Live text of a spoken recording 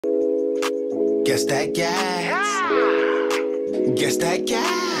Guess that gas. Guess that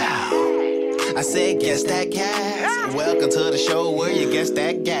gas. I said, guess that gas. Welcome to the show where you guess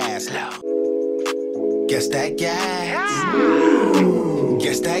that gas. Guess that gas.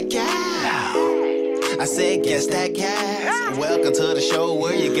 Guess that gas. I said, guess that gas. Welcome to the show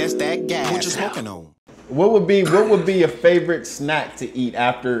where you guess that gas. What you smoking on? What would be your favorite snack to eat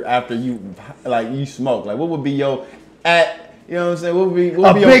after you smoke? Like what would be your you know what I'm saying?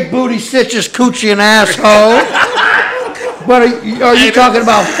 What would be big booty stitches coochie and asshole. But are you talking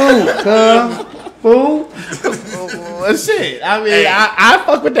about food, cuz? Food? Well, shit. I mean, I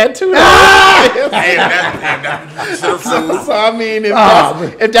fuck with that too. So I mean,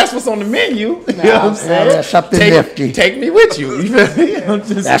 if that's what's on the menu, you know what I'm saying? That's something nifty. Take me with you. You feel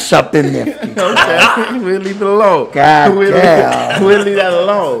me? That's something nifty. You know what I'm saying? We'll leave it alone. God we'll leave that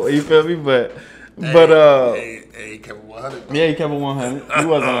alone. You feel me? He kept 100. Yeah, he kept it 100. He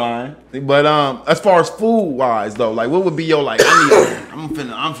wasn't lying. But as far as food wise though, like what would be your like? I'm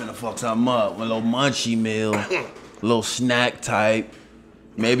finna fuck something up. A little munchie meal, a little snack type.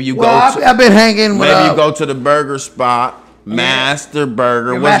 Maybe you I've been hanging with. Maybe you go to the burger spot, Master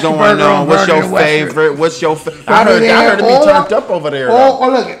Burger. What's Master going Burger on? What's your favorite? What's your favorite? I heard it be turned up over there. Or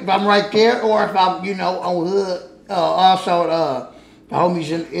look, if I'm right there, or if I'm on hood. Also, the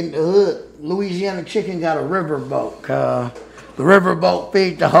homies in the hood. Louisiana Chicken got a riverboat. The riverboat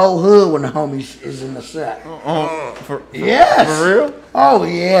feeds the whole hood when the homies is in the set. Yes. For real? Oh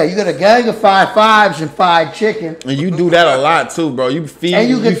yeah, you got a gang of 5 and 5 chicken. And you do that a lot too, bro. You feed. And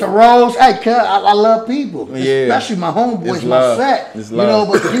you get the rolls. Hey, cuz, I love people. Yeah. Especially my homeboys, my set. It's love.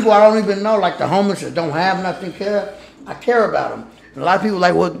 But the people I don't even know, like the homeless that don't have nothing, cuz, I care about them. And a lot of people are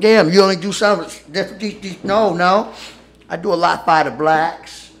like, well, damn, you only do something different. No. I do a lot by the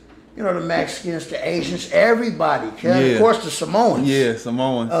blacks. You know, the Mexicans, the Asians, everybody. Yeah. Of course, the Samoans. Yeah,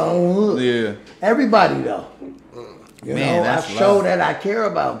 Samoans. Yeah. Everybody, though. You Man, know, I show that I care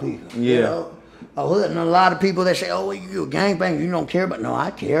about people. Yeah. You know? And a lot of people, they say, oh, you a gangbang, you don't care about. No,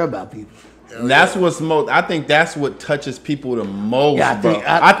 I care about people. And that's what's most. I think that's what touches people the most, yeah, bro.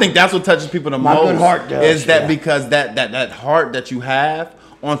 I think that's what touches people the most. My good heart does. Is that because that heart that you have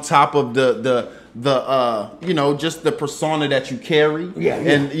on top of the you know, just the persona that you carry. Yeah.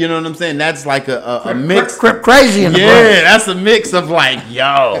 And you know what I'm saying? That's like a mix. Crip crazy in the Yeah, brain. that's a mix of like,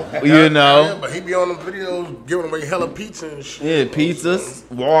 yo, you know. Yeah, but he be on the videos giving away hella pizza and shit. Yeah, pizzas,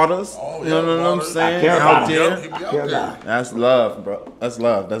 waters. You know what I'm saying? I care about Out there. That's love, bro. That's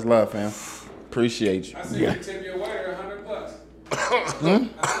love. That's love, fam. Appreciate you. I see you tip your waiter $100. I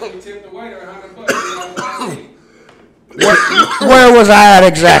see you tip the waiter $100. Where was I at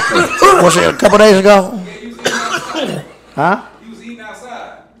exactly? Was it a couple days ago? Yeah, you was eating outside. Huh? You was eating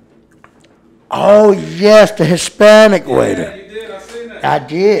outside. Oh, yes, the Hispanic waiter. Yeah, you did. I seen that. I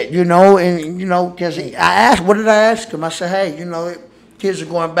did, because I asked, what did I ask him? I said, hey, kids are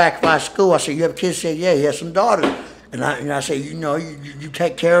going back by school. I said, you have kids? He said, yeah, he has some daughters. And I said, you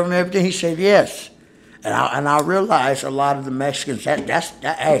take care of them and everything? He said, yes. And I realized a lot of the Mexicans,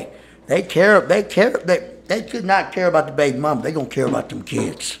 hey, they could not care about the baby mama. They gonna care about them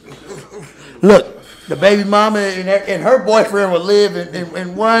kids. Look, the baby mama and her boyfriend will live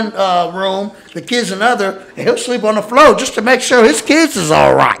in one room, the kids in another, and he'll sleep on the floor just to make sure his kids is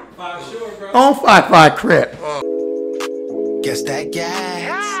all right. Sure, bro. On 5 Crip. Guess that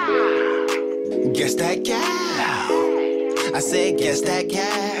gas. Guess that gas. I said, guess that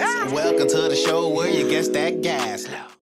gas. Welcome to the show where you guess that gas.